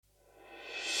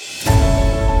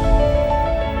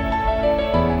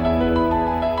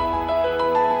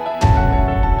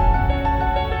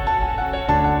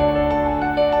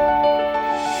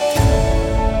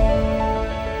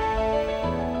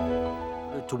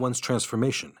one's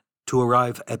transformation to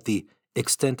arrive at the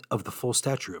extent of the full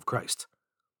stature of Christ.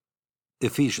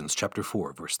 Ephesians chapter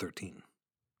 4, verse 13.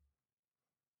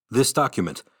 This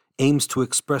document aims to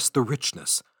express the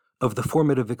richness of the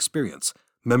formative experience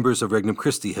members of Regnum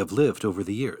Christi have lived over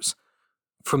the years,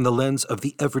 from the lens of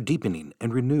the ever-deepening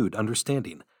and renewed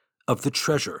understanding of the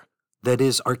treasure that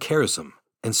is our charism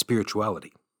and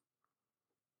spirituality.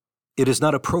 It is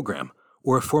not a program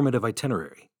or a formative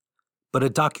itinerary, but a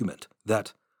document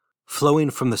that, flowing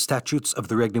from the statutes of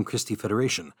the Regnum Christi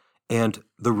Federation and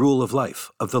the rule of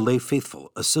life of the lay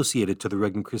faithful associated to the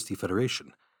Regnum Christi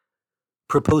Federation,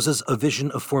 proposes a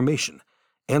vision of formation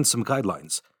and some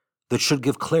guidelines that should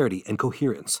give clarity and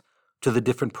coherence to the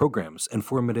different programs and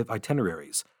formative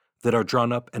itineraries that are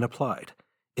drawn up and applied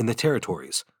in the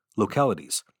territories,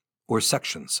 localities, or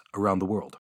sections around the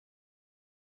world.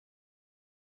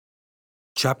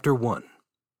 Chapter 1.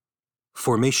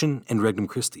 Formation and Regnum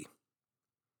Christi.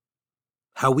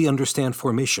 How we understand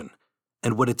formation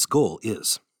and what its goal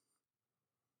is.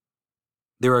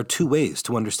 There are two ways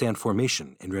to understand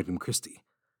formation in Regnum Christi.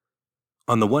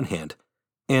 On the one hand,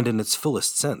 and in its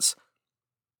fullest sense,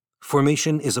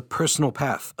 formation is a personal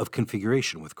path of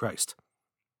configuration with Christ.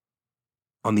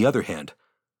 On the other hand,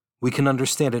 we can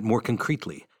understand it more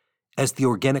concretely as the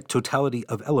organic totality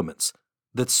of elements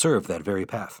that serve that very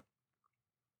path.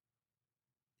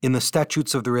 In the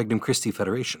statutes of the Regnum Christi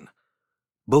Federation,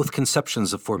 both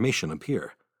conceptions of formation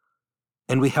appear,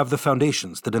 and we have the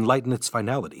foundations that enlighten its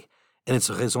finality and its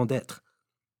raison d'être.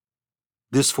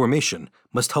 This formation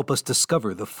must help us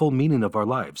discover the full meaning of our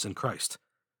lives in Christ,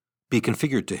 be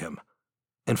configured to Him,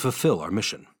 and fulfill our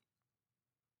mission.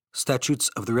 Statutes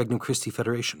of the Regnum Christi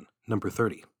Federation, number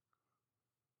 30.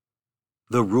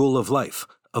 The rule of life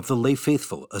of the lay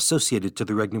faithful associated to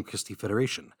the Regnum Christi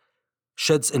Federation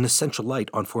sheds an essential light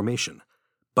on formation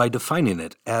by defining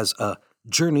it as a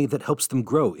journey that helps them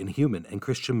grow in human and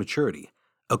Christian maturity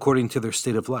according to their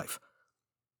state of life,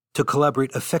 to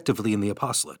collaborate effectively in the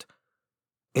apostolate,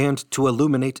 and to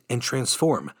illuminate and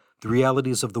transform the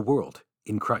realities of the world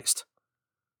in Christ.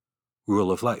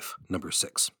 Rule of life, number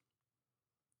 6.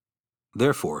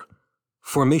 Therefore,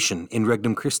 formation in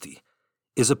Regnum Christi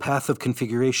is a path of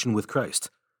configuration with Christ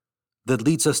that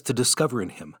leads us to discover in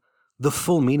Him the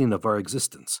full meaning of our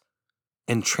existence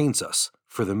and trains us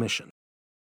for the mission.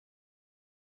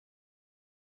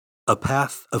 A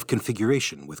path of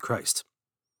configuration with Christ.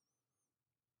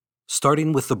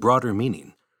 Starting with the broader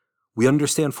meaning, we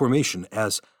understand formation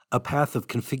as a path of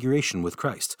configuration with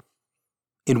Christ,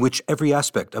 in which every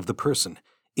aspect of the person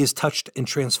is touched and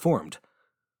transformed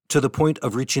to the point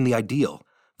of reaching the ideal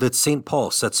that St.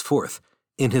 Paul sets forth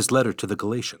in his letter to the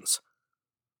Galatians.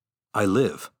 I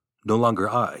live, no longer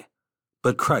I,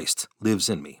 but Christ lives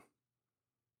in me.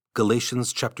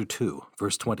 Galatians chapter 2,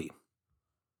 verse 20.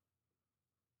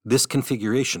 This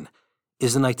configuration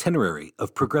is an itinerary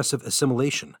of progressive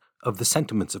assimilation of the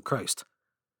sentiments of Christ,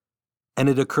 and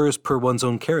it occurs per one's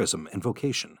own charism and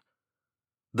vocation,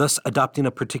 thus adopting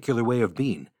a particular way of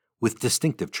being with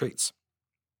distinctive traits.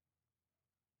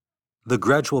 The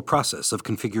gradual process of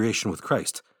configuration with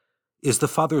Christ is the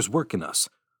Father's work in us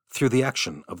through the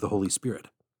action of the Holy Spirit.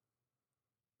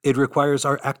 It requires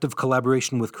our active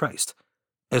collaboration with Christ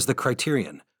as the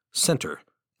criterion, center,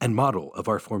 and model of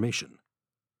our formation.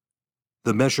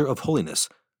 The measure of holiness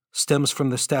stems from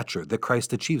the stature that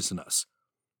Christ achieves in us,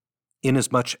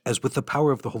 inasmuch as with the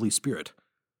power of the Holy Spirit,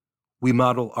 we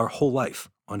model our whole life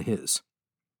on His.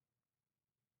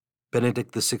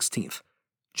 Benedict XVI,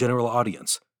 General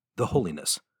Audience, The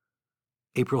Holiness,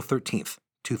 April 13th,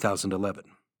 2011.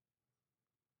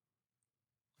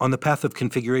 On the path of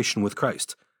configuration with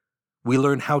Christ, we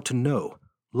learn how to know,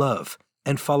 love,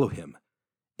 and follow Him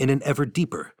in an ever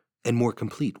deeper and more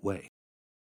complete way.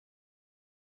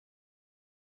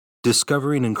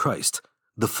 Discovering in Christ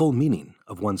the full meaning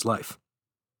of one's life.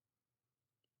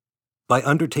 By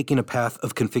undertaking a path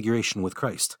of configuration with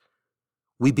Christ,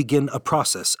 we begin a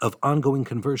process of ongoing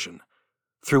conversion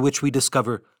through which we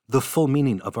discover the full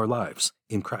meaning of our lives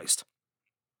in Christ.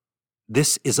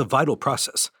 This is a vital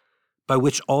process by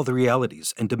which all the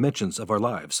realities and dimensions of our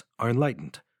lives are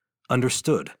enlightened,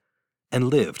 understood, and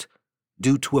lived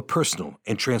due to a personal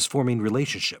and transforming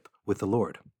relationship with the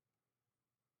Lord.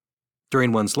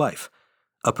 During one's life,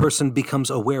 a person becomes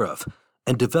aware of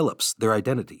and develops their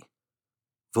identity,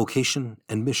 vocation,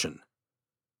 and mission,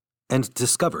 and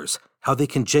discovers how they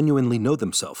can genuinely know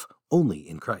themselves only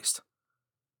in Christ.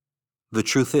 The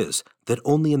truth is that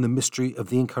only in the mystery of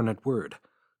the incarnate Word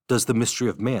does the mystery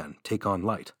of man take on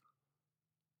light.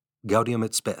 Gaudium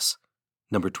et Spes,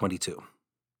 number 22.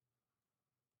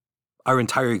 Our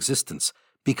entire existence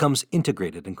becomes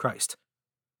integrated in Christ,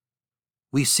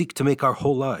 we seek to make our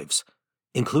whole lives,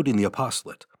 including the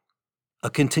apostolate, a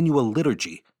continual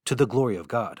liturgy to the glory of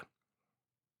God.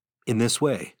 In this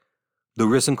way, the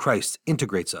risen Christ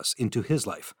integrates us into his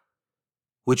life,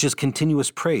 which is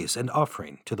continuous praise and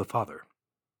offering to the Father.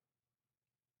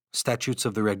 Statutes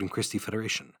of the Regnum Christi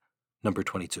Federation, number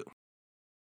 22.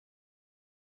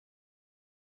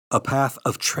 A path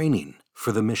of training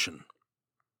for the mission.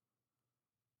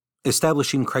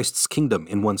 Establishing Christ's kingdom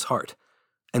in one's heart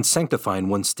and sanctifying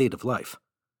one's state of life.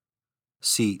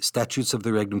 See Statutes of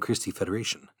the Regnum Christi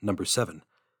Federation, number 7.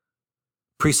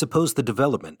 Presuppose the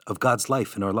development of God's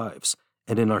life in our lives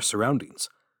and in our surroundings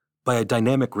by a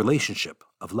dynamic relationship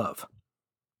of love.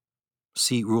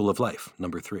 See Rule of Life,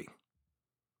 number 3.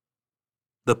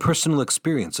 The personal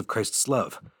experience of Christ's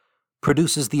love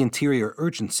produces the interior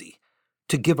urgency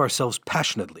to give ourselves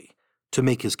passionately to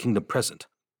make his kingdom present.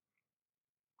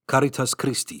 Caritas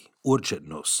Christi urget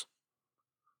nos.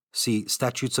 See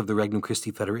Statutes of the Regnum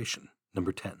Christi Federation,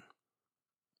 number 10.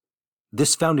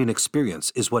 This founding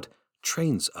experience is what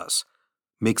trains us,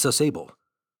 makes us able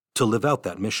to live out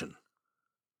that mission.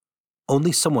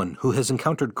 Only someone who has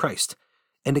encountered Christ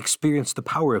and experienced the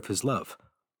power of his love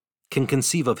can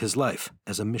conceive of his life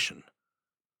as a mission.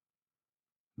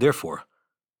 Therefore,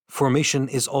 formation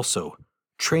is also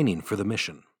training for the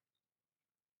mission.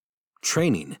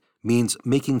 Training means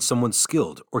making someone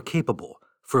skilled or capable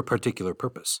for a particular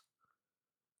purpose.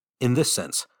 In this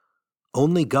sense,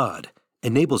 only God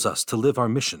enables us to live our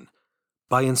mission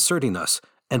by inserting us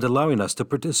and allowing us to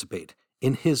participate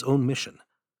in his own mission,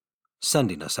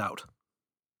 sending us out.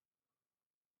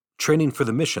 Training for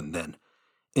the mission, then,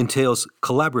 entails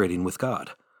collaborating with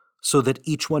God so that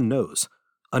each one knows,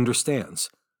 understands,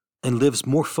 and lives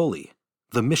more fully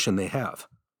the mission they have,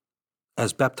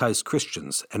 as baptized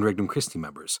Christians and Regnum Christi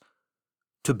members,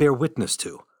 to bear witness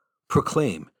to,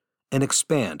 proclaim, and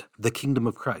expand the kingdom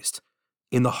of Christ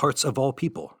in the hearts of all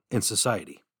people in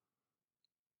society.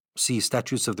 See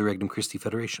Statutes of the Regnum Christi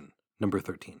Federation, number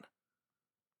 13.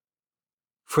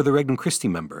 For the Regnum Christi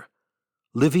member,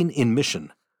 living in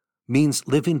mission means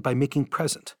living by making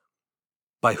present,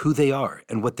 by who they are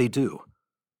and what they do,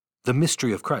 the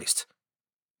mystery of Christ,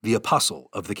 the apostle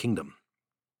of the kingdom.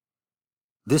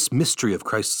 This mystery of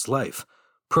Christ's life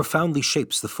profoundly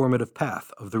shapes the formative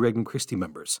path of the Regnum Christi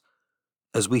members,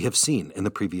 as we have seen in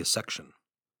the previous section.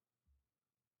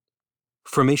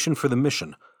 Formation for the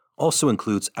mission also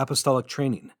includes apostolic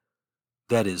training,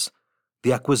 that is,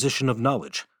 the acquisition of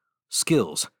knowledge,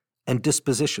 skills, and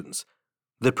dispositions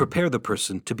that prepare the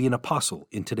person to be an apostle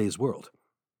in today's world,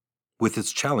 with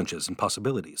its challenges and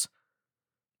possibilities,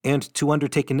 and to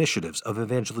undertake initiatives of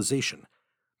evangelization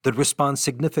that respond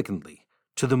significantly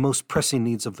to the most pressing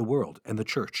needs of the world and the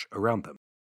church around them.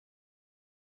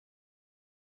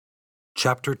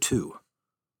 Chapter 2.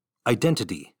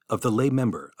 Identity of the lay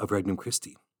member of Regnum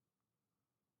Christi.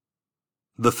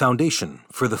 The foundation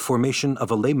for the formation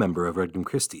of a lay member of Regnum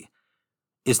Christi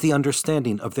is the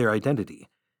understanding of their identity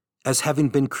as having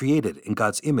been created in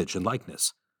God's image and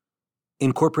likeness,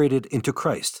 incorporated into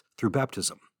Christ through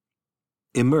baptism,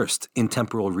 immersed in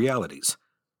temporal realities,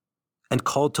 and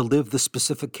called to live the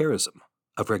specific charism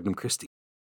of Regnum Christi.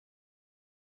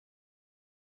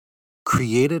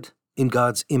 Created in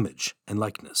God's image and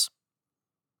likeness.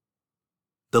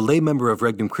 The lay member of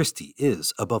Regnum Christi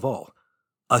is, above all,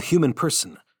 a human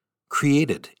person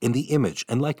created in the image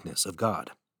and likeness of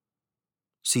God.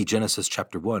 See Genesis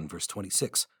chapter 1, verse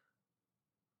 26.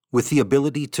 With the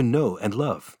ability to know and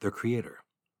love their Creator.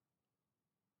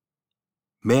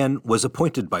 Man was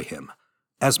appointed by him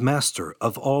as master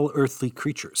of all earthly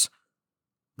creatures,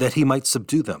 that he might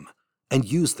subdue them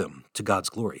and use them to God's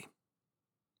glory.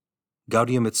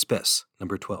 Gaudium et Spes,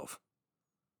 number 12.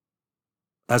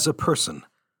 As a person,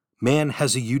 man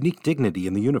has a unique dignity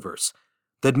in the universe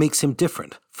that makes him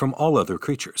different from all other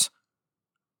creatures.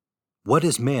 What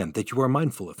is man that you are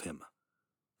mindful of him,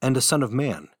 and a son of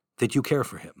man that you care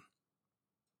for him?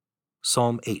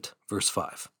 Psalm 8, verse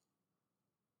 5.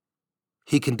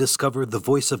 He can discover the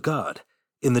voice of God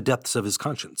in the depths of his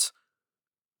conscience,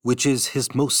 which is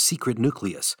his most secret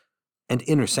nucleus and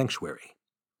inner sanctuary.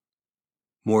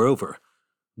 Moreover,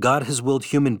 God has willed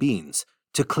human beings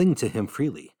to cling to him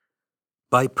freely,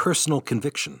 by personal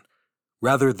conviction,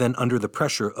 rather than under the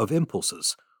pressure of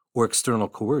impulses or external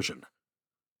coercion.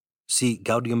 See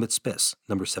Gaudium et Spes,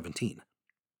 number 17.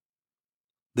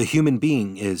 The human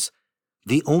being is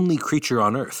the only creature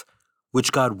on earth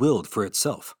which God willed for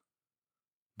itself.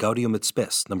 Gaudium et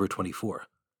Spes, number 24.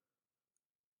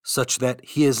 Such that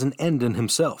he is an end in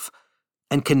himself,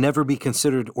 and can never be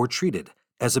considered or treated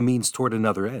as a means toward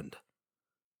another end.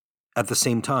 At the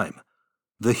same time,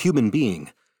 the human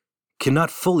being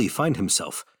cannot fully find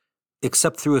himself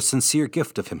except through a sincere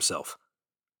gift of himself,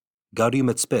 Gaudium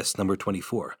et Spes, number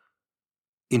 24,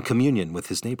 in communion with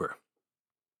his neighbor.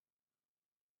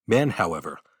 Man,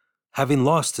 however, having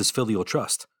lost his filial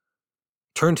trust,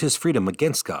 turned his freedom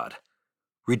against God,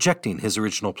 rejecting his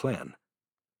original plan.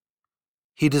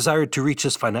 He desired to reach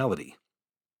his finality,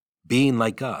 being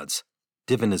like God's,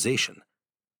 divinization,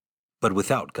 but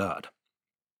without God.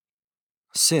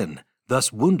 Sin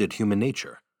thus wounded human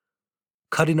nature,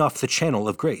 cutting off the channel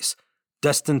of grace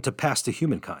destined to pass to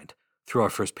humankind through our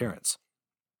first parents.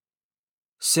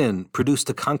 Sin produced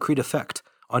a concrete effect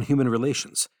on human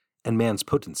relations and man's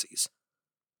potencies.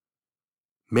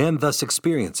 Man thus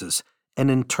experiences an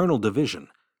internal division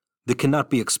that cannot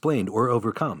be explained or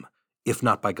overcome, if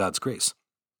not by God's grace.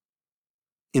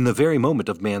 In the very moment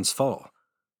of man's fall,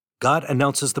 God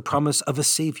announces the promise of a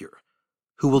Savior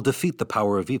who will defeat the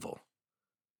power of evil.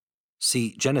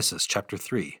 See Genesis chapter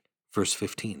 3, verse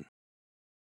 15.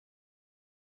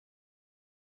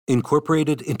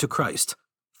 Incorporated into Christ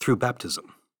through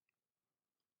baptism.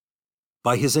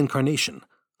 By his incarnation,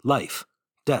 life,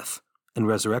 death, and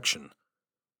resurrection,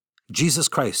 Jesus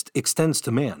Christ extends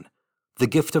to man the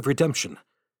gift of redemption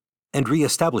and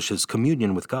reestablishes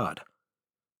communion with God,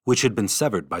 which had been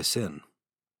severed by sin.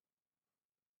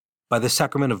 By the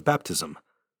sacrament of baptism,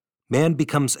 man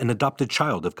becomes an adopted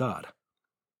child of God,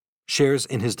 shares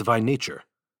in his divine nature.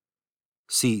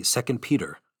 See 2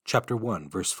 Peter chapter 1,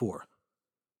 verse 4.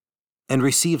 And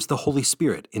receives the Holy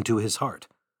Spirit into his heart,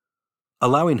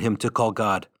 allowing him to call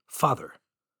God Father.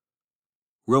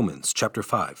 Romans chapter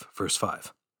 5, verse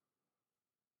 5.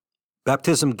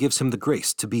 Baptism gives him the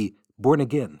grace to be born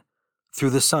again through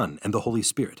the Son and the Holy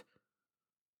Spirit.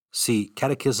 See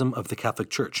Catechism of the Catholic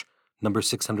Church, number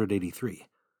 683.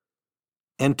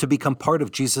 And to become part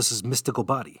of Jesus' mystical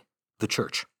body, the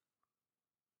Church.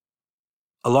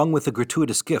 Along with the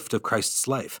gratuitous gift of Christ's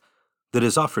life that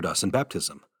is offered us in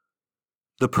baptism,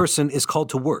 the person is called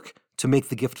to work to make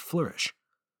the gift flourish,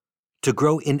 to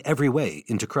grow in every way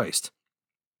into Christ.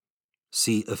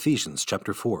 See Ephesians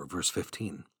chapter 4, verse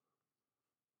 15.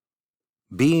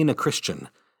 Being a Christian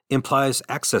implies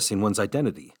accessing one's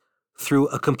identity through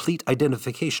a complete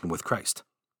identification with Christ.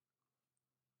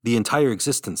 The entire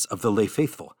existence of the lay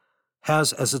faithful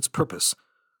has as its purpose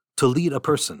to lead a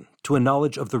person to a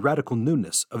knowledge of the radical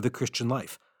newness of the Christian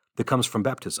life that comes from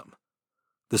baptism,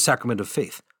 the sacrament of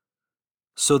faith,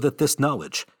 so that this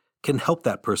knowledge can help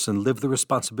that person live the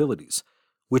responsibilities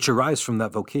which arise from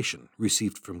that vocation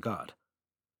received from God.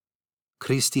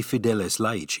 Christi fideles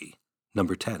laici,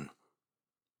 number 10.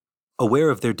 Aware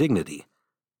of their dignity,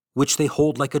 which they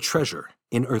hold like a treasure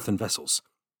in earthen vessels.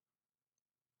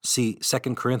 See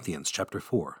 2 Corinthians chapter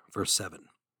 4, verse 7.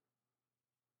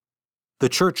 The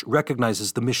Church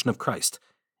recognizes the mission of Christ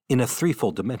in a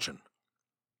threefold dimension: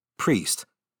 priest,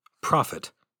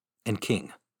 prophet, and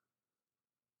king.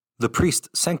 The priest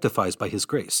sanctifies by his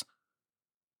grace.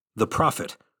 The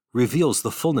prophet reveals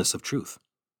the fullness of truth.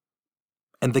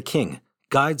 And the king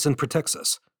guides and protects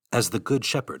us as the good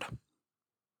shepherd.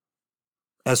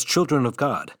 As children of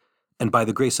God, and by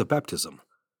the grace of baptism,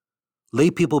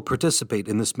 lay people participate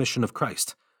in this mission of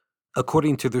Christ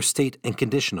according to their state and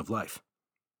condition of life.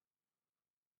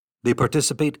 They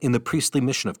participate in the priestly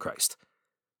mission of Christ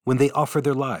when they offer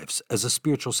their lives as a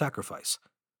spiritual sacrifice,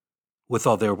 with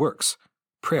all their works,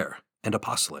 prayer and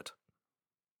apostolate,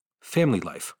 family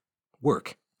life,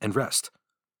 work and rest,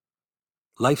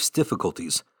 life's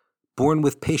difficulties borne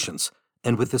with patience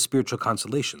and with the spiritual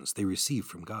consolations they receive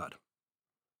from God.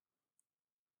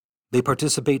 They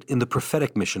participate in the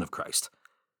prophetic mission of Christ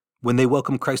when they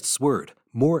welcome Christ's word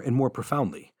more and more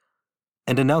profoundly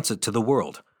and announce it to the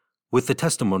world with the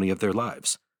testimony of their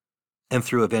lives and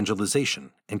through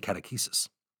evangelization and catechesis.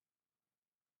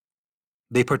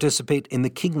 They participate in the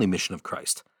kingly mission of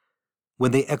Christ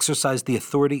when they exercise the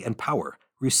authority and power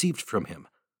received from him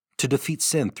to defeat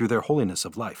sin through their holiness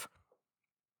of life.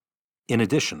 In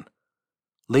addition,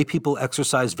 lay people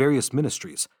exercise various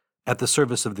ministries at the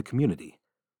service of the community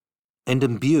and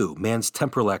imbue man's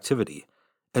temporal activity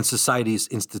and society's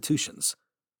institutions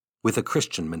with a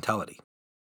Christian mentality.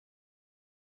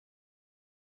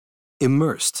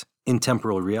 Immersed in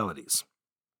temporal realities.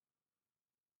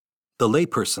 The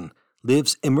layperson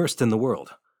lives immersed in the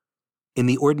world, in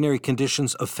the ordinary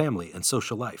conditions of family and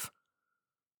social life,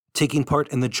 taking part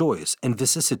in the joys and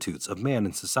vicissitudes of man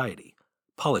and society,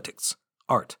 politics,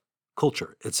 art,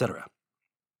 culture, etc.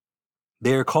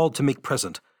 They are called to make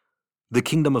present the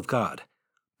kingdom of God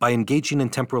by engaging in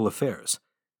temporal affairs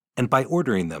and by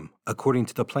ordering them according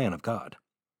to the plan of God.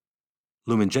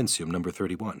 Lumen Gentium, number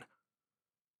 31.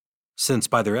 Since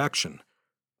by their action,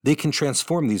 they can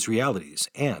transform these realities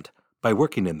and, by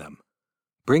working in them,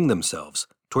 bring themselves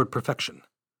toward perfection.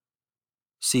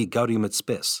 See Gaudium et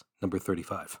Spes, number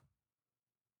 35.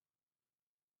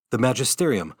 The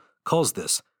Magisterium calls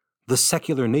this the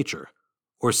secular nature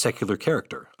or secular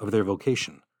character of their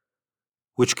vocation,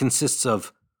 which consists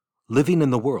of living in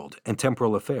the world and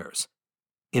temporal affairs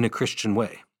in a Christian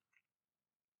way.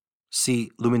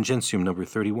 See Lumen Gentium, number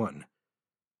 31,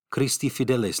 Christi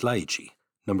Fideles Laici,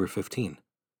 number 15,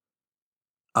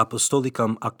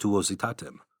 Apostolicam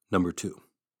Actuositatem, number 2.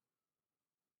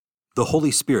 The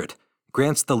Holy Spirit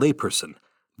grants the layperson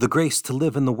the grace to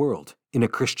live in the world in a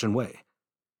Christian way,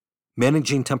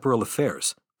 managing temporal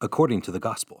affairs according to the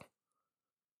gospel.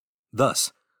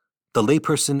 Thus, the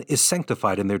layperson is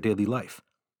sanctified in their daily life,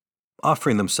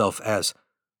 offering themselves as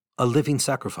a living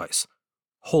sacrifice,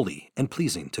 holy and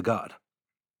pleasing to God.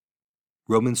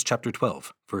 Romans chapter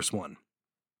 12, verse 1.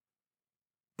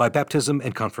 By baptism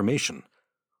and confirmation,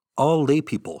 all lay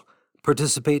people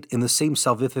participate in the same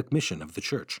salvific mission of the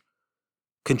Church,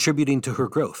 contributing to her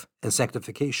growth and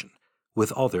sanctification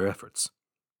with all their efforts.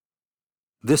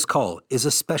 This call is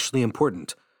especially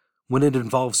important when it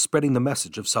involves spreading the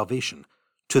message of salvation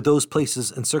to those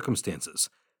places and circumstances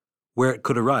where it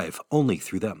could arrive only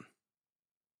through them.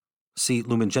 See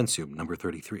Lumen Gentium, number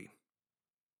 33.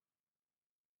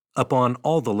 Upon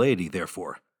all the laity,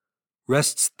 therefore,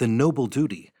 rests the noble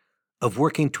duty of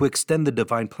working to extend the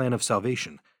divine plan of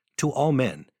salvation to all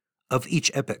men of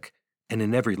each epoch and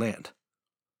in every land.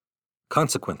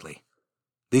 Consequently,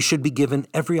 they should be given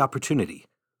every opportunity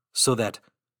so that,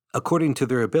 according to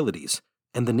their abilities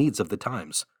and the needs of the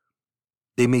times,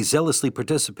 they may zealously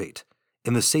participate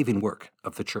in the saving work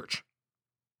of the Church.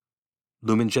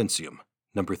 Lumen Gentium,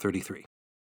 number 33.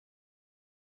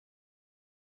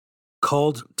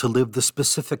 Called to live the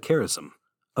specific charism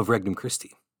of Regnum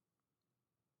Christi.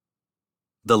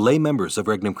 The lay members of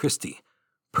Regnum Christi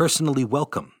personally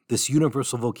welcome this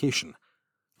universal vocation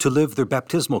to live their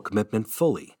baptismal commitment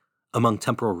fully among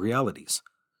temporal realities,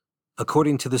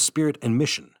 according to the spirit and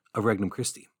mission of Regnum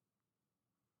Christi.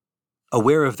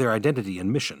 Aware of their identity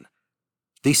and mission,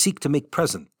 they seek to make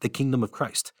present the kingdom of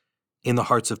Christ in the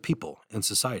hearts of people and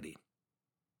society.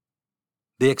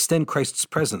 They extend Christ's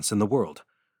presence in the world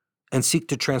and seek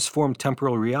to transform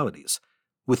temporal realities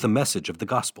with the message of the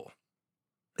gospel,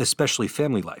 especially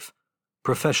family life,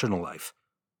 professional life,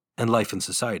 and life in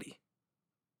society.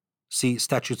 See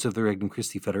Statutes of the Regnum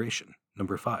Christi Federation,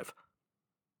 number 5.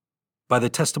 By the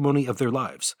testimony of their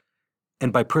lives,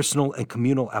 and by personal and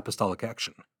communal apostolic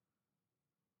action.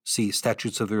 See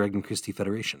Statutes of the Regnum Christi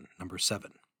Federation, number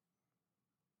 7.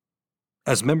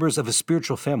 As members of a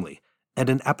spiritual family and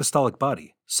an apostolic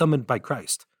body summoned by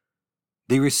Christ,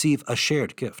 they receive a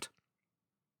shared gift.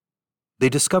 They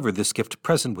discover this gift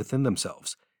present within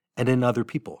themselves and in other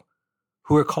people,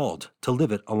 who are called to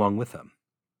live it along with them.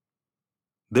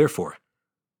 Therefore,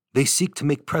 they seek to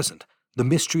make present the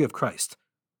mystery of Christ,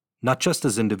 not just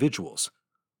as individuals,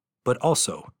 but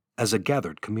also as a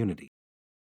gathered community.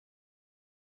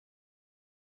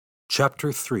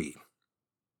 Chapter 3.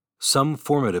 Some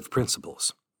Formative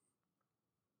Principles.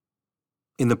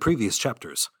 In the previous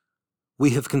chapters,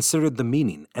 we have considered the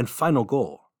meaning and final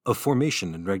goal of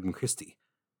formation in Regnum Christi,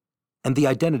 and the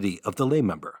identity of the lay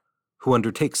member who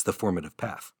undertakes the formative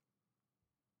path.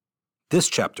 This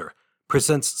chapter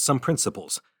presents some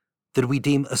principles that we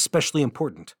deem especially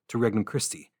important to Regnum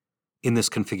Christi in this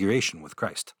configuration with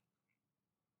Christ.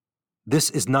 This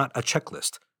is not a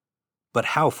checklist, but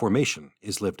how formation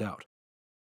is lived out.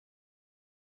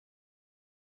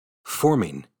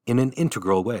 Forming in an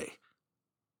integral way,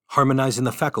 harmonizing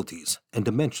the faculties and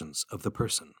dimensions of the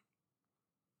person.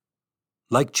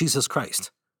 Like Jesus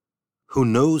Christ, who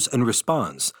knows and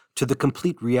responds to the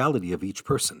complete reality of each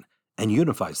person and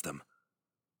unifies them,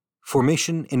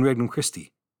 formation in Regnum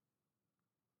Christi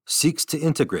seeks to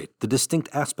integrate the distinct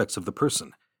aspects of the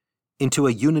person into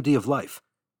a unity of life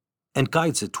and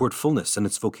guides it toward fullness in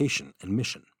its vocation and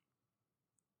mission.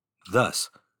 Thus,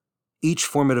 each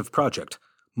formative project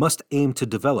must aim to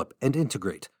develop and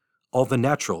integrate all the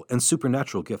natural and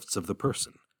supernatural gifts of the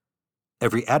person,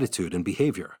 every attitude and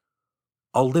behavior,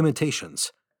 all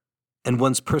limitations, and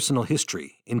one's personal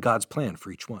history in God's plan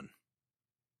for each one.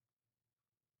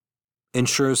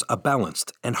 Ensures a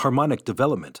balanced and harmonic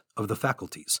development of the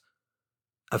faculties,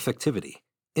 affectivity,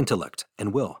 intellect,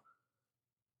 and will,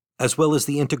 as well as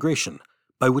the integration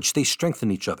by which they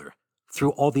strengthen each other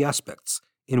through all the aspects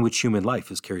in which human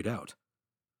life is carried out: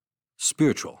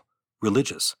 spiritual,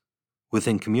 religious,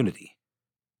 within community,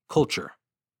 culture,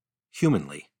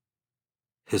 humanly,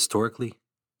 historically,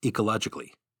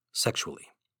 ecologically, sexually.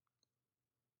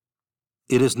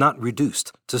 It is not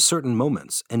reduced to certain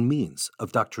moments and means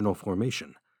of doctrinal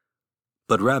formation,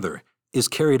 but rather is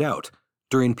carried out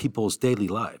during people's daily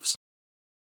lives.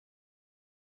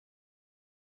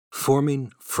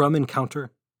 Forming from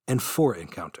encounter and for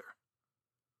encounter.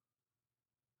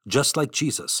 Just like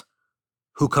Jesus,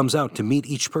 who comes out to meet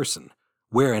each person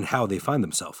where and how they find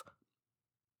themselves,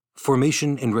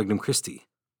 formation in Regnum Christi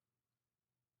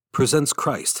presents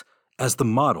Christ as the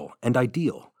model and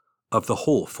ideal of the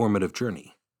whole formative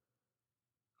journey.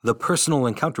 The personal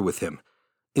encounter with him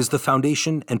is the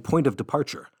foundation and point of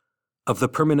departure of the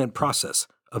permanent process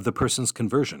of the person's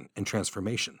conversion and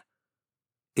transformation.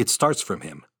 It starts from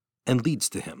him and leads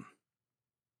to him.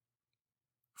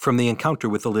 From the encounter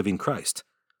with the living Christ,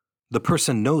 the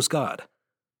person knows God,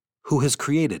 who has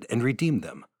created and redeemed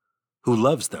them, who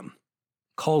loves them,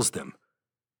 calls them,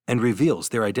 and reveals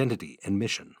their identity and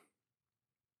mission.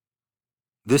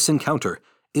 This encounter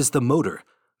is the motor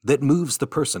that moves the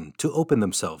person to open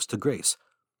themselves to grace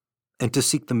and to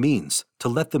seek the means to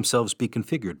let themselves be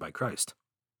configured by Christ.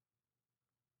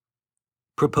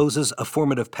 Proposes a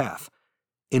formative path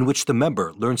in which the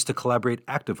member learns to collaborate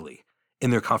actively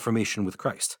in their confirmation with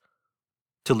Christ,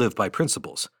 to live by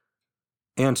principles,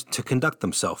 and to conduct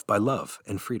themselves by love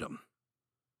and freedom.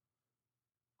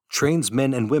 Trains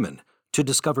men and women to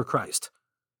discover Christ,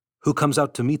 who comes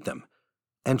out to meet them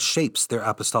and shapes their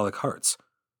apostolic hearts,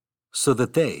 so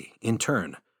that they, in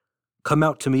turn, come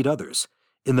out to meet others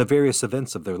in the various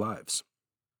events of their lives.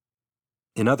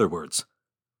 In other words,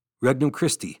 Regnum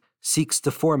Christi seeks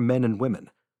to form men and women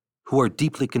who are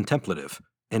deeply contemplative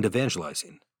and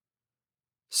evangelizing.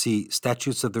 See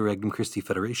Statutes of the Regnum Christi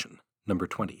Federation, number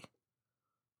 20.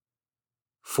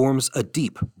 Forms a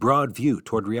deep, broad view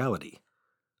toward reality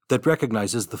that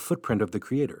recognizes the footprint of the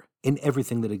Creator in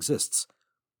everything that exists,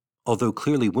 although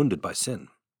clearly wounded by sin.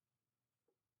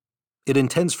 It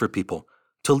intends for people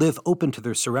to live open to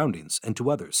their surroundings and to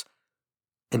others,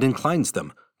 and inclines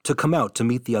them to come out to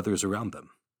meet the others around them.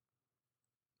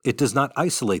 It does not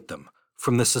isolate them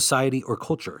from the society or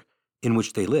culture in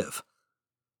which they live,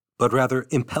 but rather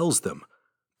impels them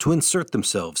to insert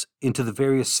themselves into the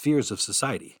various spheres of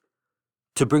society,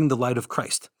 to bring the light of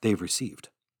Christ they've received.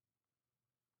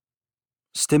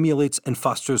 Stimulates and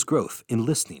fosters growth in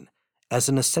listening as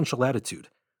an essential attitude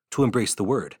to embrace the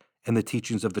Word and the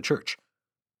teachings of the Church,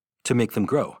 to make them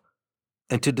grow,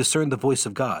 and to discern the voice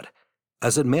of God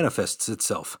as it manifests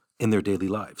itself in their daily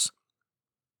lives.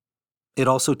 It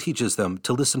also teaches them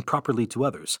to listen properly to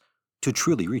others, to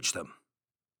truly reach them.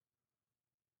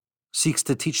 Seeks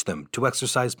to teach them to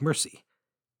exercise mercy,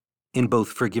 in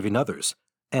both forgiving others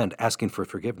and asking for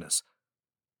forgiveness,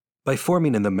 by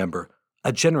forming in the member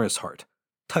a generous heart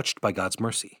touched by God's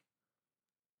mercy,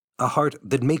 a heart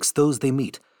that makes those they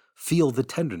meet feel the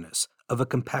tenderness of a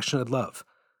compassionate love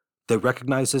that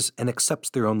recognizes and accepts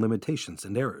their own limitations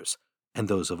and errors and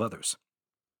those of others.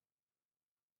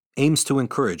 Aims to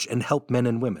encourage and help men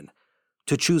and women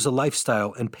to choose a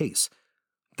lifestyle and pace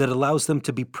that allows them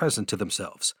to be present to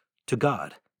themselves, to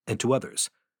God, and to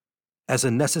others, as a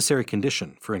necessary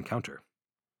condition for encounter.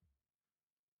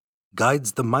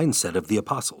 Guides the mindset of the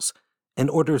apostles and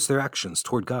orders their actions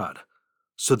toward God,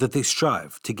 so that they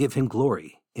strive to give Him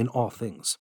glory in all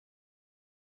things.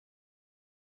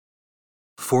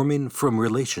 Forming from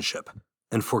relationship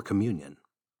and for communion.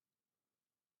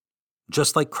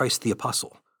 Just like Christ the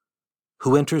Apostle,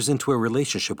 who enters into a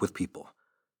relationship with people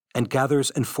and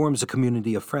gathers and forms a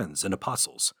community of friends and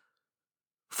apostles,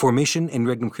 formation in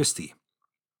Regnum Christi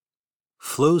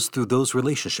flows through those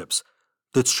relationships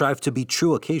that strive to be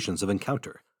true occasions of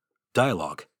encounter,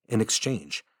 dialogue, and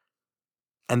exchange,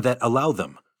 and that allow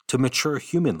them to mature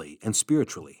humanly and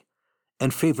spiritually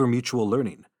and favor mutual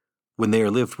learning when they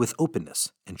are lived with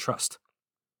openness and trust.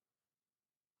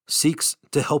 Seeks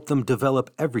to help them develop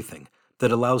everything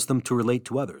that allows them to relate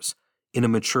to others in a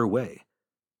mature way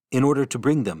in order to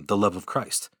bring them the love of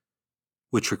Christ,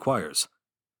 which requires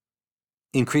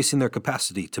increasing their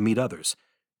capacity to meet others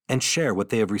and share what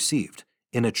they have received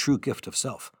in a true gift of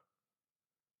self,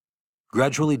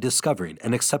 gradually discovering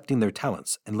and accepting their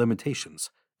talents and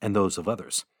limitations and those of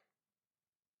others,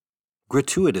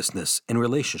 gratuitousness in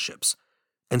relationships,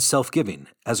 and self-giving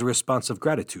as a response of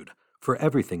gratitude for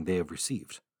everything they have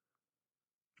received.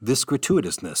 This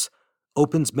gratuitousness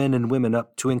opens men and women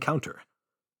up to encounter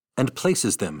and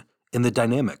places them in the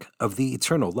dynamic of the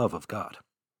eternal love of God.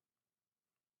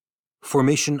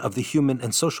 Formation of the human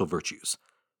and social virtues,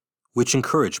 which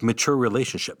encourage mature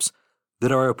relationships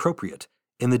that are appropriate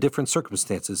in the different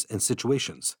circumstances and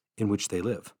situations in which they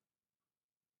live.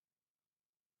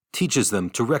 Teaches them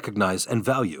to recognize and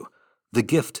value the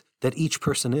gift that each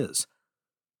person is,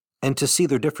 and to see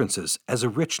their differences as a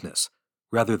richness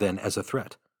rather than as a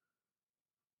threat.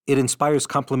 It inspires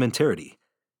complementarity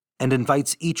and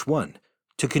invites each one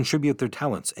to contribute their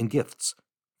talents and gifts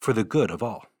for the good of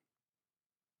all.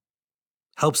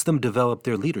 Helps them develop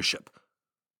their leadership,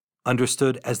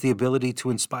 understood as the ability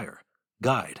to inspire,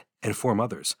 guide, and form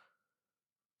others,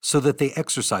 so that they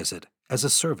exercise it as a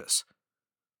service,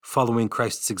 following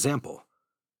Christ's example,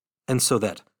 and so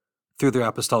that, through their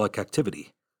apostolic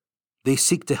activity, they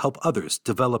seek to help others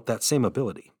develop that same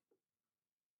ability.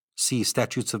 See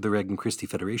Statutes of the Regnum Christi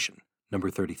Federation, number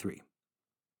 33.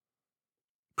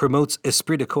 Promotes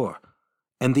esprit de corps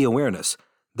and the awareness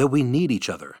that we need each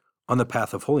other on the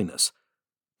path of holiness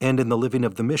and in the living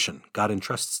of the mission God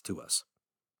entrusts to us.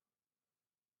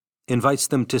 Invites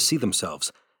them to see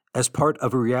themselves as part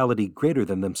of a reality greater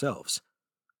than themselves,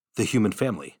 the human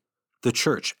family, the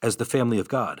Church as the family of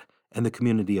God and the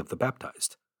community of the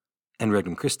baptized, and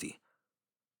Regnum Christi,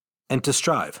 and to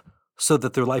strive so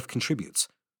that their life contributes,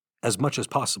 as much as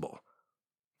possible,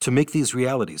 to make these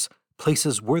realities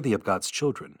places worthy of God's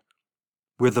children,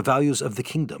 where the values of the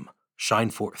kingdom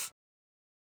shine forth.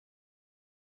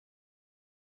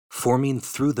 Forming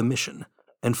through the mission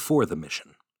and for the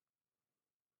mission.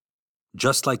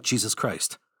 Just like Jesus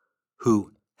Christ,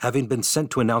 who, having been sent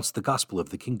to announce the gospel of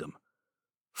the kingdom,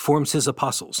 forms his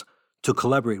apostles to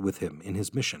collaborate with him in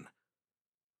his mission,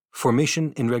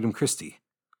 formation in Regnum Christi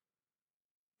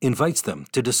invites them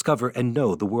to discover and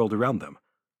know the world around them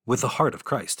with the heart of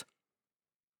Christ,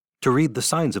 to read the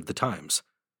signs of the times,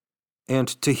 and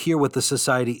to hear what the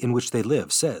society in which they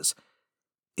live says,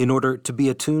 in order to be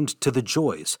attuned to the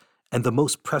joys and the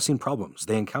most pressing problems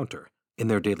they encounter in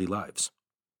their daily lives.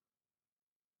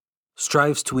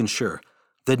 Strives to ensure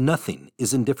that nothing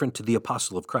is indifferent to the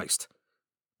apostle of Christ,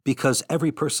 because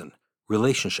every person,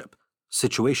 relationship,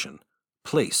 situation,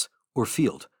 place, or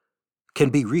field can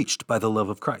be reached by the love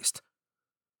of Christ,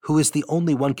 who is the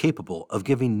only one capable of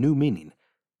giving new meaning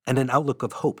and an outlook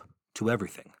of hope to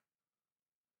everything.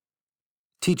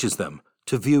 Teaches them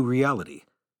to view reality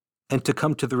and to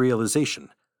come to the realization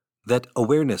that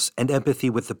awareness and empathy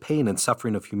with the pain and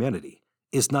suffering of humanity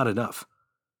is not enough,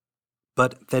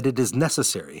 but that it is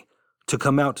necessary to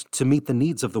come out to meet the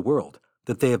needs of the world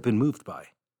that they have been moved by,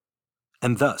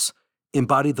 and thus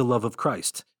embody the love of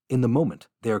Christ in the moment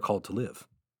they are called to live.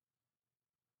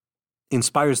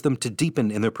 Inspires them to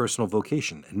deepen in their personal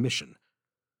vocation and mission,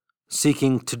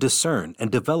 seeking to discern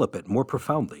and develop it more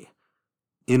profoundly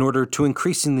in order to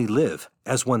increasingly live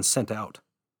as one sent out.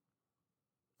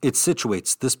 It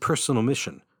situates this personal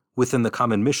mission within the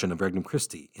common mission of Regnum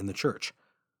Christi in the Church,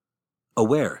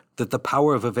 aware that the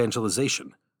power of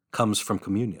evangelization comes from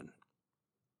communion.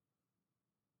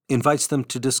 Invites them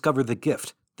to discover the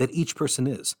gift that each person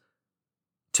is,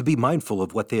 to be mindful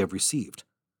of what they have received,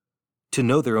 to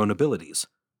know their own abilities,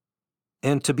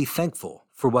 and to be thankful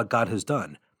for what God has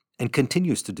done and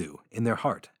continues to do in their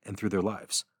heart and through their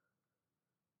lives.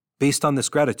 Based on this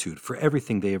gratitude for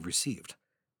everything they have received,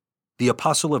 the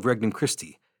apostle of Regnum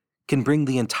Christi can bring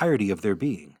the entirety of their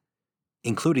being,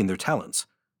 including their talents,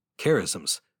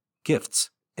 charisms, gifts,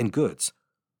 and goods,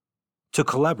 to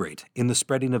collaborate in the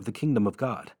spreading of the kingdom of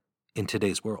God in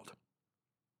today's world.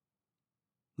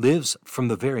 Lives from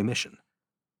the very mission.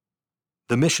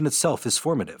 The mission itself is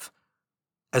formative,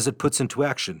 as it puts into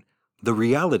action the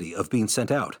reality of being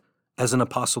sent out as an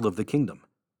apostle of the kingdom,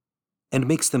 and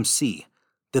makes them see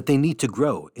that they need to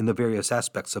grow in the various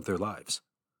aspects of their lives.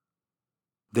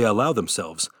 They allow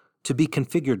themselves to be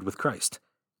configured with Christ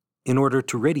in order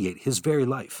to radiate his very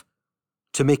life,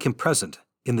 to make him present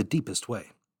in the deepest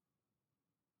way.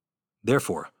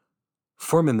 Therefore,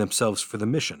 forming themselves for the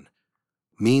mission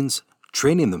means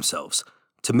training themselves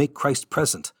to make Christ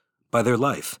present by their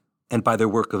life and by their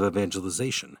work of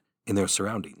evangelization in their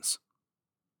surroundings.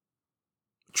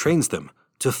 Trains them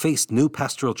to face new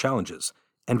pastoral challenges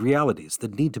and realities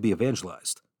that need to be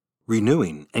evangelized,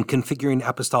 renewing and configuring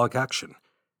apostolic action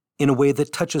in a way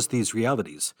that touches these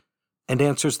realities and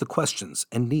answers the questions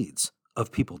and needs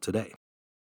of people today.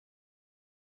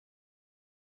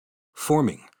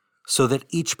 Forming so that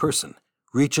each person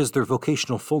reaches their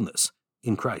vocational fullness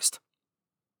in Christ.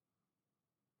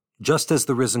 Just as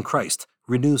the risen Christ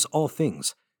renews all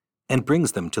things and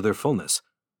brings them to their fullness,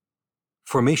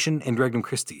 formation in Regnum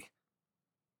Christi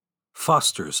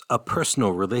fosters a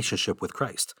personal relationship with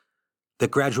Christ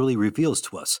that gradually reveals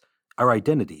to us our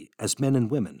identity as men and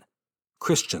women,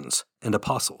 Christians and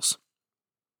apostles.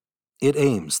 It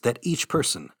aims that each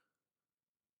person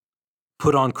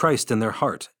put on Christ in their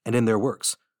heart and in their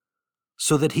works,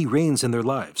 so that he reigns in their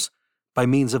lives by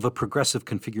means of a progressive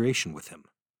configuration with him.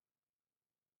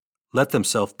 let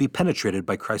themselves be penetrated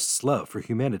by Christ's love for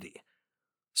humanity,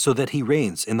 so that he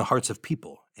reigns in the hearts of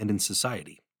people and in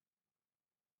society.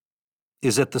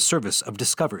 Is at the service of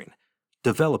discovering,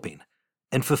 developing,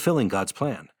 and fulfilling God's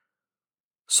plan,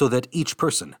 so that each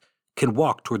person can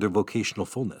walk toward their vocational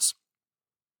fullness.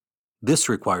 This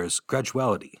requires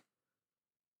graduality,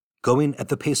 going at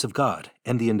the pace of God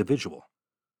and the individual,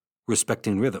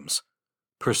 respecting rhythms,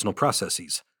 personal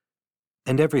processes,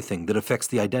 and everything that affects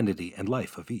the identity and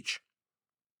life of each.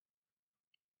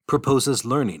 Proposes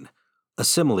learning,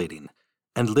 assimilating,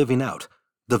 and living out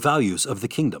the values of the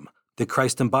kingdom that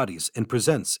Christ embodies and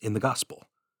presents in the gospel,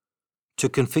 to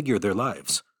configure their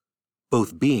lives,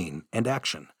 both being and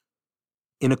action,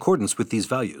 in accordance with these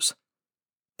values,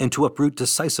 and to uproot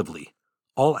decisively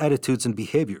all attitudes and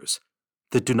behaviors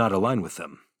that do not align with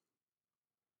them.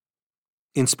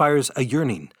 Inspires a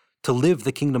yearning to live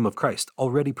the kingdom of Christ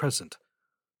already present,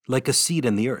 like a seed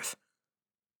in the earth,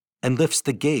 and lifts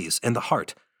the gaze and the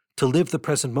heart to live the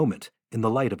present moment in the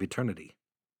light of eternity.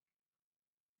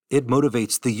 It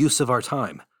motivates the use of our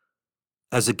time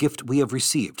as a gift we have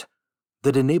received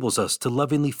that enables us to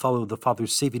lovingly follow the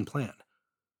Father's saving plan,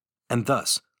 and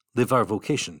thus live our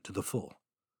vocation to the full.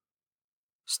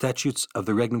 Statutes of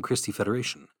the Regnum Christi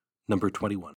Federation, number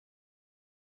 21.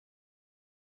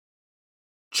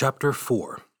 Chapter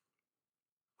 4.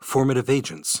 Formative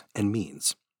Agents and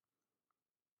Means.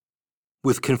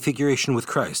 With configuration with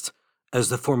Christ as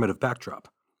the formative backdrop,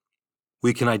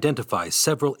 we can identify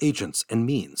several agents and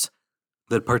means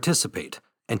that participate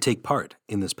and take part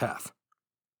in this path.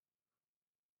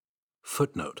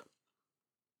 Footnote: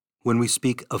 when we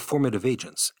speak of formative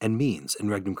agents and means in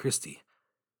Regnum Christi,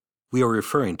 we are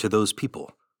referring to those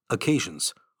people,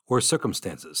 occasions, or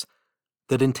circumstances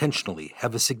that intentionally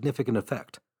have a significant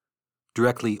effect,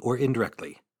 directly or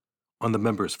indirectly, on the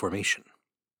member's formation.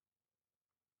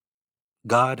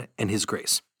 God and His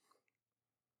grace.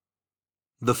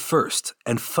 The first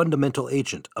and fundamental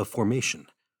agent of formation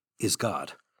is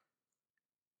God.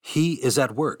 He is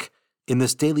at work in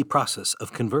this daily process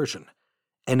of conversion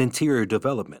and interior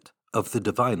development of the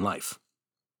divine life.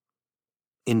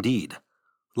 Indeed,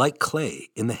 like clay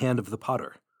in the hand of the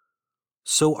potter,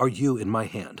 so are you in my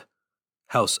hand,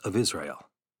 house of Israel.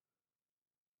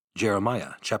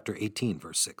 Jeremiah chapter 18,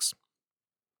 verse 6.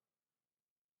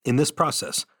 In this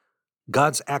process,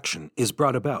 God's action is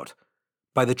brought about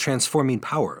by the transforming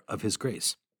power of His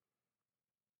grace.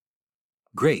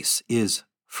 Grace is,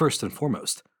 first and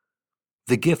foremost,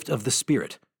 the gift of the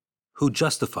Spirit who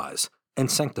justifies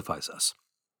and sanctifies us.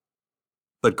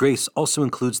 But grace also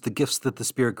includes the gifts that the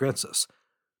Spirit grants us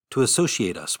to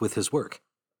associate us with His work,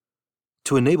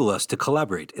 to enable us to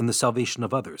collaborate in the salvation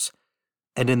of others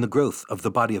and in the growth of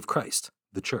the body of Christ,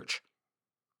 the Church.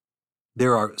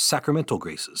 There are sacramental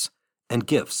graces and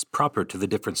gifts proper to the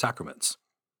different sacraments.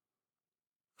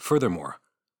 Furthermore,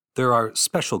 there are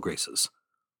special graces,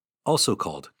 also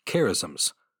called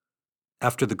charisms,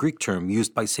 after the Greek term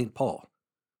used by St. Paul,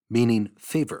 meaning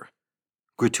favor,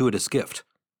 gratuitous gift,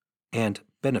 and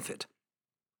benefit.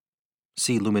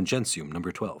 See Lumen Gentium,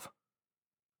 number 12.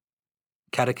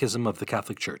 Catechism of the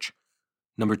Catholic Church,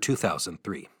 number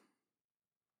 2003.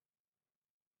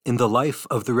 In the life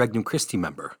of the Regnum Christi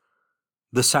member,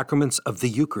 the sacraments of the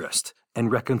Eucharist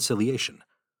and reconciliation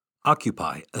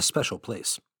occupy a special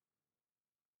place.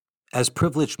 As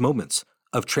privileged moments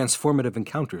of transformative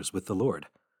encounters with the Lord,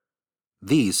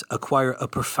 these acquire a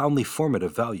profoundly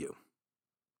formative value.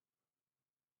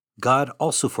 God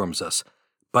also forms us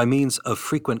by means of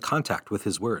frequent contact with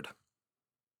His Word.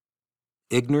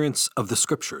 Ignorance of the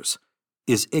Scriptures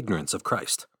is ignorance of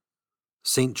Christ,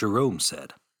 St. Jerome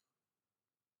said.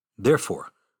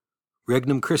 Therefore,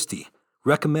 Regnum Christi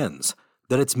recommends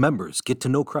that its members get to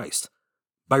know Christ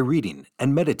by reading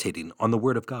and meditating on the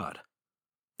Word of God,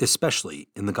 especially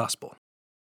in the Gospel.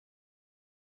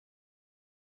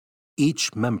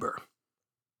 Each member.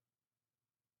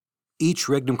 Each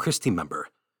Regnum Christi member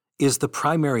is the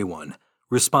primary one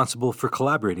responsible for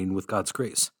collaborating with God's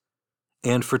grace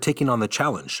and for taking on the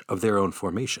challenge of their own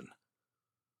formation.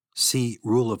 See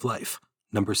Rule of Life,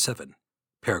 number 7,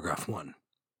 paragraph 1.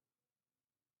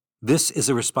 This is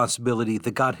a responsibility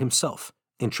that God Himself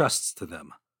entrusts to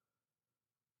them.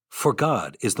 For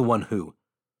God is the one who,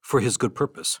 for His good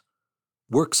purpose,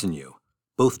 works in you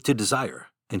both to desire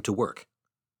and to work.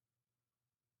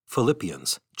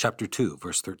 Philippians chapter 2,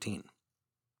 verse 13.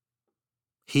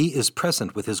 He is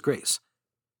present with His grace,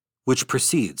 which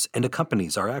precedes and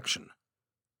accompanies our action.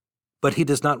 But He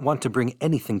does not want to bring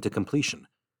anything to completion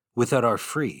without our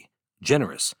free,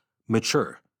 generous,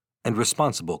 mature, and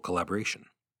responsible collaboration.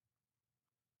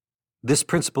 This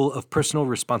principle of personal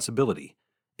responsibility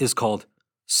is called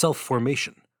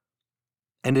self-formation,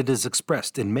 and it is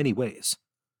expressed in many ways.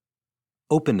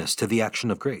 Openness to the action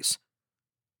of grace,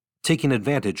 taking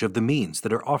advantage of the means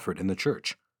that are offered in the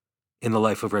Church, in the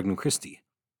life of Regnum Christi,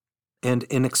 and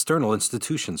in external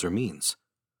institutions or means,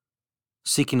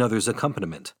 seeking others'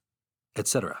 accompaniment,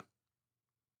 etc.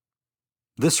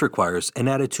 This requires an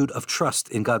attitude of trust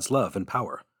in God's love and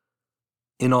power,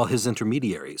 in all His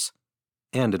intermediaries,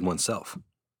 and in oneself.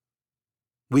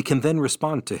 We can then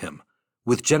respond to Him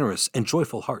with generous and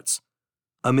joyful hearts,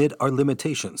 amid our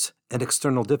limitations and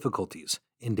external difficulties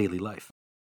in daily life.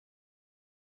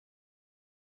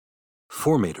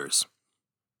 Formators.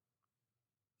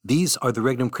 These are the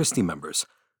Regnum Christi members,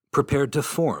 prepared to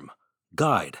form,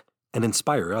 guide, and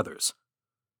inspire others.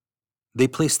 They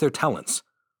place their talents,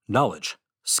 knowledge,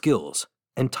 skills,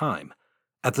 and time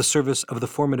at the service of the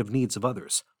formative needs of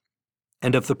others,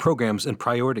 and of the programs and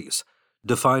priorities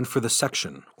defined for the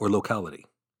section or locality.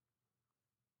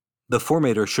 The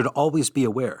formator should always be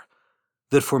aware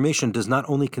that formation does not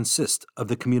only consist of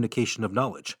the communication of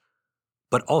knowledge,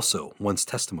 but also one's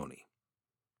testimony.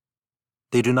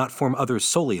 They do not form others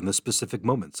solely in the specific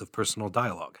moments of personal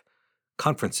dialogue,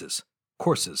 conferences,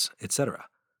 courses, etc.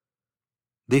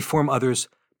 They form others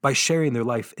by sharing their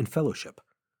life in fellowship,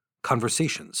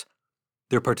 conversations,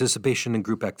 their participation in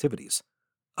group activities,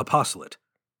 apostolate,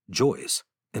 joys,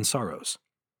 and sorrows,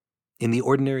 in the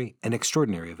ordinary and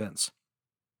extraordinary events.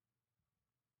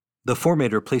 The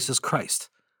formator places Christ,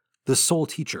 the sole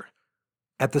teacher,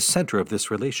 at the center of this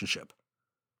relationship,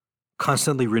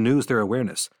 constantly renews their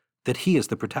awareness that he is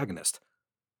the protagonist,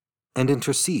 and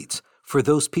intercedes for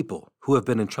those people who have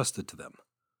been entrusted to them.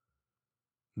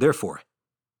 Therefore,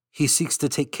 he seeks to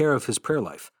take care of his prayer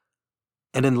life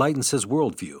and enlightens his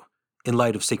worldview in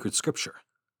light of sacred scripture,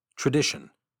 tradition,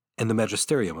 and the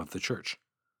magisterium of the Church.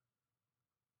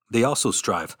 They also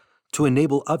strive to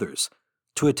enable others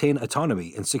to attain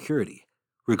autonomy and security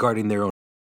regarding their own.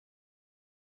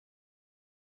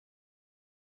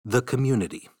 The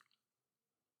community.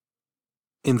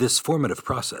 In this formative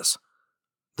process,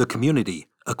 the community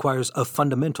acquires a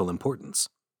fundamental importance.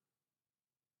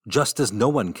 Just as no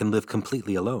one can live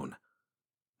completely alone,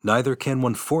 neither can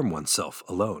one form oneself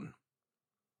alone.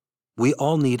 We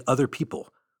all need other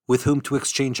people with whom to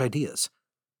exchange ideas,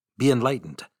 be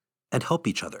enlightened, and help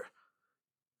each other,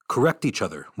 correct each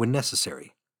other when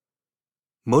necessary,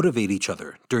 motivate each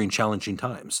other during challenging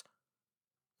times,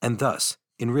 and thus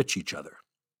enrich each other.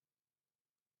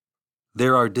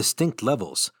 There are distinct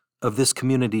levels of this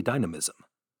community dynamism.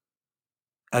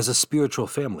 As a spiritual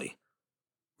family,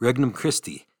 Regnum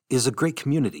Christi is a great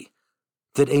community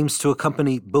that aims to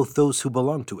accompany both those who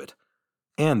belong to it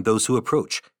and those who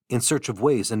approach in search of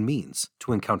ways and means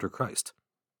to encounter Christ.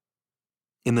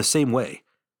 In the same way,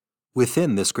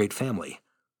 within this great family,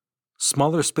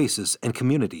 smaller spaces and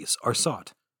communities are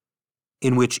sought,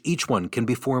 in which each one can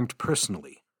be formed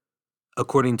personally,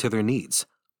 according to their needs,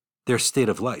 their state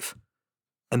of life,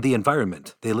 and the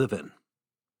environment they live in.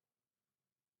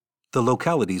 The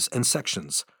localities and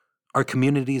sections are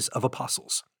communities of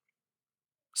apostles.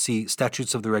 See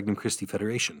Statutes of the Regnum Christi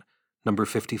Federation, number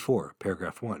 54,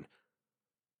 paragraph 1,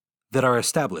 that are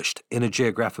established in a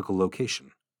geographical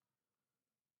location.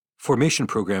 Formation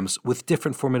programs with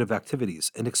different formative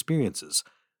activities and experiences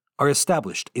are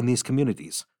established in these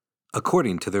communities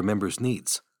according to their members'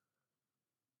 needs.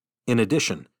 In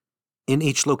addition, in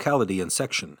each locality and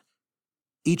section,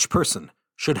 each person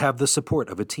should have the support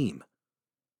of a team.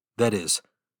 That is,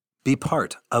 be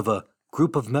part of a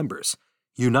group of members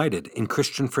united in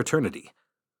Christian fraternity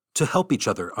to help each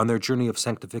other on their journey of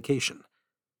sanctification,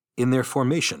 in their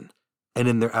formation, and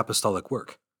in their apostolic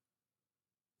work.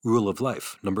 Rule of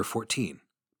Life, number 14,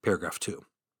 paragraph 2.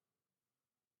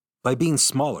 By being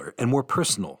smaller and more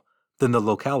personal than the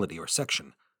locality or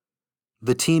section,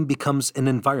 the team becomes an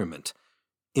environment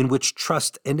in which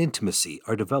trust and intimacy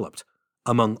are developed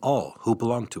among all who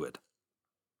belong to it.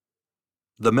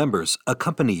 The members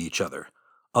accompany each other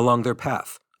along their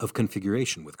path of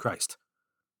configuration with Christ.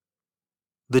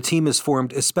 The team is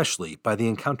formed especially by the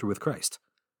encounter with Christ,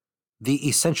 the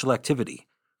essential activity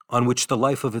on which the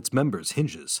life of its members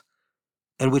hinges,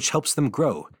 and which helps them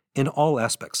grow in all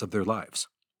aspects of their lives.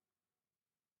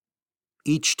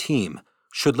 Each team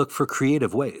should look for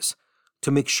creative ways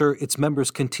to make sure its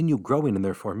members continue growing in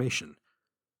their formation,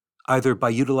 either by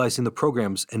utilizing the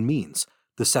programs and means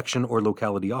the section or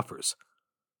locality offers,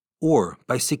 or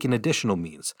by seeking additional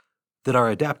means that are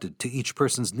adapted to each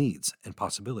person's needs and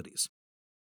possibilities.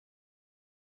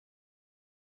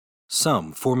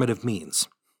 Some formative means.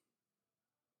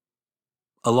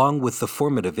 Along with the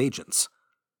formative agents,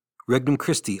 Regnum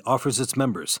Christi offers its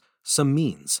members some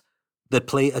means that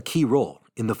play a key role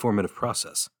in the formative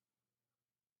process.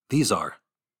 These are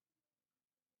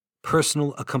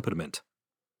personal accompaniment.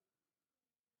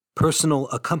 Personal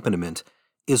accompaniment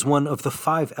is one of the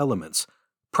 5 elements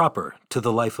proper to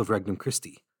the life of Regnum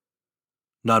Christi,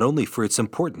 not only for its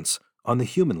importance on the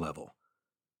human level,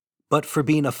 but for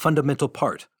being a fundamental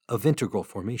part of integral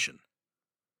formation.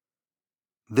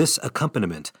 This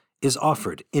accompaniment is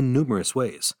offered in numerous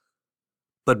ways,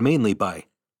 but mainly by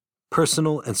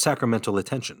personal and sacramental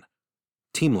attention,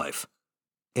 team life,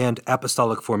 and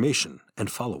apostolic formation and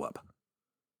follow-up.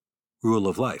 Rule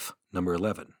of life, number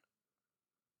 11.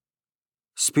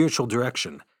 Spiritual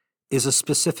direction is a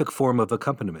specific form of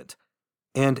accompaniment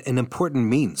and an important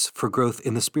means for growth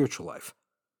in the spiritual life,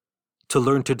 to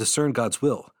learn to discern God's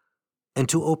will and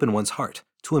to open one's heart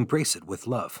to embrace it with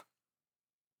love.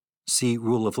 See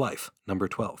Rule of Life, number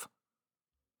 12.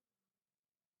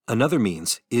 Another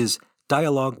means is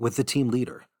dialogue with the team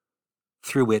leader,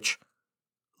 through which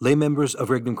lay members of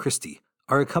Regnum Christi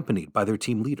are accompanied by their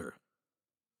team leader,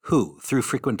 who, through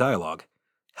frequent dialogue,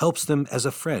 helps them as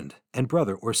a friend and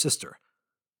brother or sister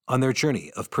on their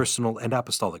journey of personal and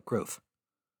apostolic growth.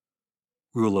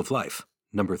 Rule of Life,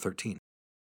 number 13.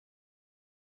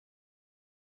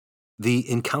 The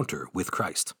encounter with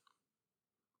Christ.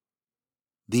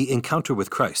 The encounter with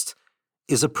Christ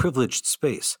is a privileged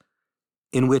space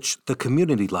in which the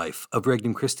community life of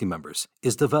Regnum Christi members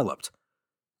is developed,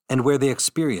 and where they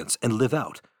experience and live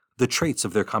out the traits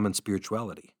of their common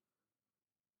spirituality.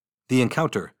 The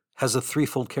encounter has a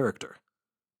threefold character: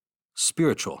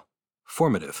 spiritual,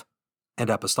 formative, and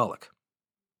apostolic.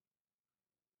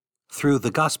 Through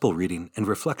the gospel reading and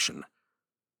reflection,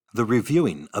 the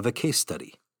reviewing of a case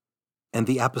study, and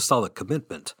the apostolic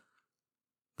commitment,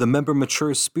 the member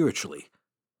matures spiritually,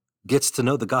 gets to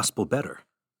know the gospel better,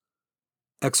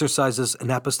 exercises an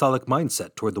apostolic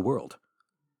mindset toward the world,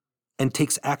 and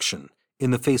takes action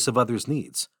in the face of others'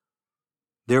 needs,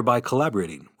 thereby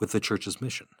collaborating with the Church's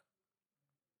mission.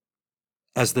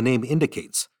 As the name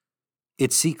indicates,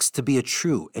 it seeks to be a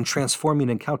true and transforming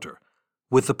encounter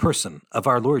with the person of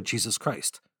our Lord Jesus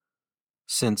Christ,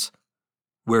 since,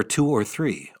 where 2 or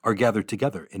 3 are gathered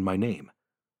together in my name,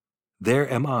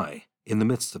 there am I in the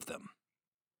midst of them.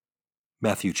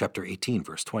 Matthew chapter 18,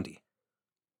 verse 20.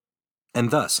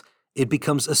 And thus, it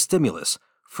becomes a stimulus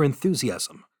for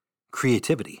enthusiasm,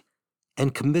 creativity,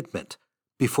 and commitment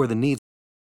before the needs.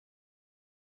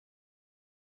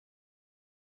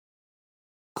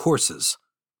 Courses,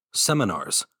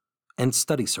 seminars, and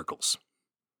study circles.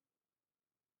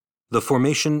 The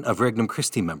formation of Regnum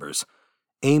Christi members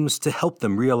aims to help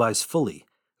them realize fully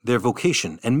their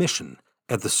vocation and mission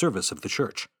at the service of the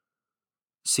Church.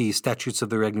 See Statutes of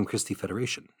the Regnum Christi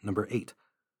Federation, number 8.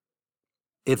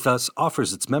 It thus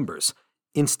offers its members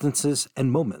instances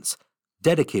and moments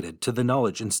dedicated to the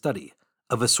knowledge and study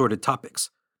of assorted topics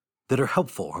that are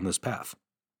helpful on this path.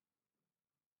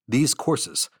 These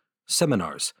courses,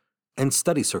 seminars, and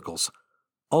study circles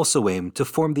also aim to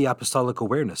form the apostolic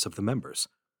awareness of the members,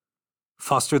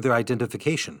 foster their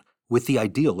identification with the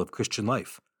ideal of Christian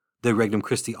life that Regnum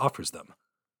Christi offers them,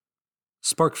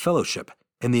 spark fellowship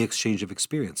and the exchange of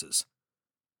experiences,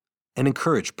 and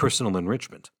encourage personal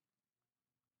enrichment.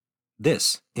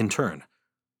 This, in turn,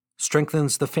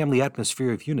 strengthens the family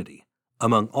atmosphere of unity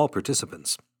among all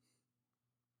participants.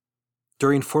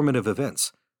 During formative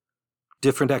events,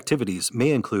 different activities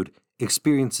may include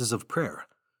experiences of prayer,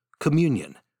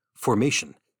 communion,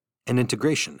 formation, and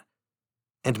integration,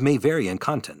 and may vary in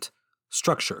content,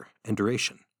 structure, and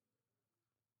duration.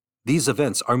 These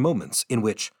events are moments in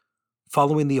which,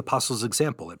 following the Apostles'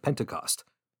 example at Pentecost,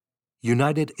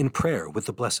 united in prayer with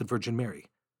the Blessed Virgin Mary,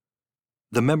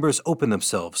 the members open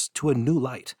themselves to a new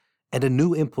light and a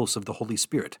new impulse of the Holy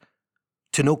Spirit,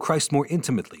 to know Christ more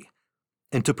intimately,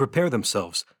 and to prepare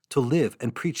themselves to live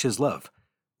and preach His love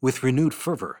with renewed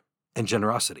fervor and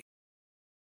generosity.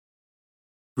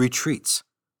 Retreats,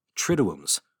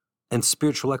 triduums, and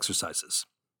spiritual exercises.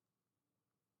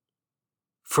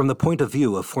 From the point of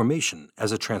view of formation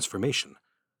as a transformation,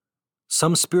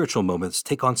 some spiritual moments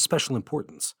take on special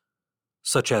importance,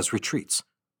 such as retreats,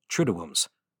 triduums,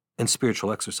 and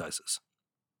spiritual exercises.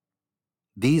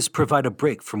 These provide a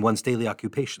break from one's daily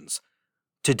occupations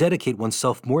to dedicate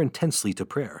oneself more intensely to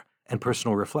prayer and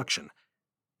personal reflection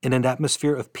in an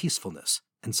atmosphere of peacefulness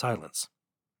and silence.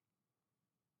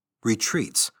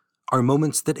 Retreats are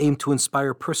moments that aim to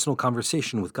inspire personal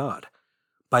conversation with God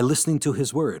by listening to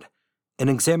His Word and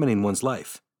examining one's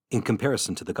life in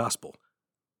comparison to the Gospel,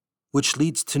 which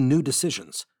leads to new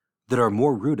decisions that are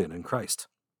more rooted in Christ.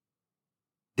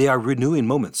 They are renewing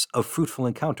moments of fruitful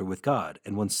encounter with God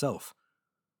and oneself,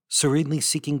 serenely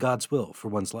seeking God's will for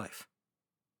one's life.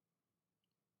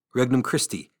 Regnum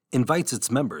Christi invites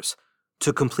its members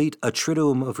to complete a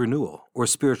triduum of renewal or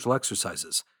spiritual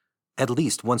exercises at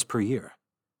least once per year,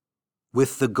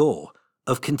 with the goal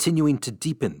of continuing to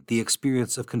deepen the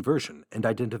experience of conversion and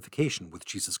identification with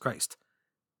Jesus Christ,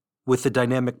 with the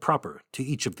dynamic proper to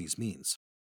each of these means.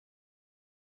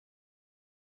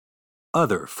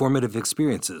 Other formative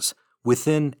experiences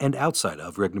within and outside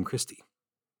of Regnum Christi.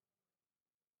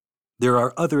 There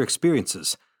are other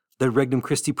experiences that Regnum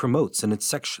Christi promotes in its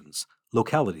sections,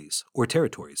 localities, or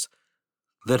territories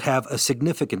that have a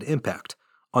significant impact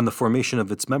on the formation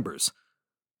of its members,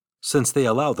 since they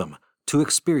allow them to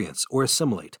experience or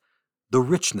assimilate the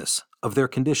richness of their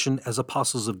condition as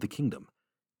apostles of the kingdom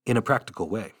in a practical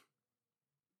way.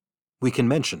 We can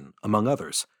mention, among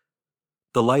others,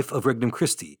 the life of Regnum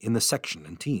Christi in the section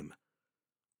and team,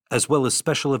 as well as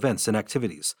special events and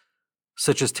activities,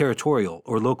 such as territorial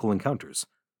or local encounters,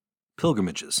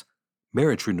 pilgrimages,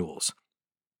 marriage renewals,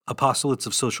 apostolates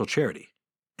of social charity,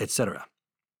 etc.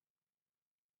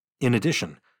 In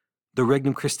addition, the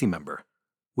Regnum Christi member,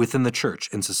 within the church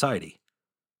and society,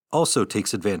 also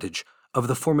takes advantage of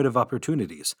the formative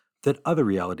opportunities that other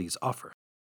realities offer.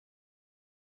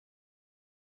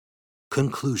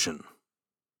 Conclusion.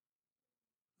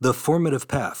 The formative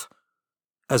path,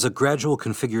 as a gradual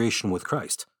configuration with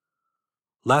Christ,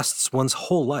 lasts one's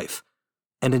whole life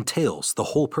and entails the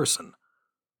whole person,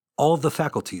 all the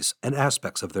faculties and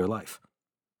aspects of their life.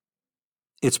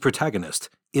 Its protagonist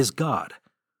is God,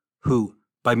 who,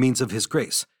 by means of His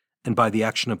grace and by the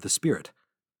action of the Spirit,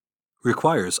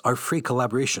 requires our free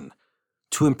collaboration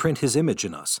to imprint His image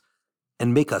in us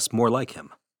and make us more like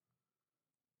Him.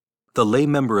 The lay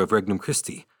member of Regnum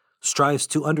Christi strives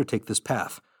to undertake this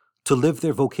path, to live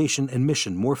their vocation and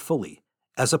mission more fully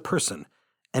as a person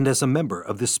and as a member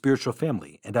of this spiritual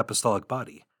family and apostolic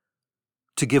body,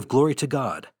 to give glory to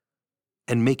God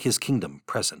and make His kingdom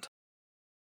present.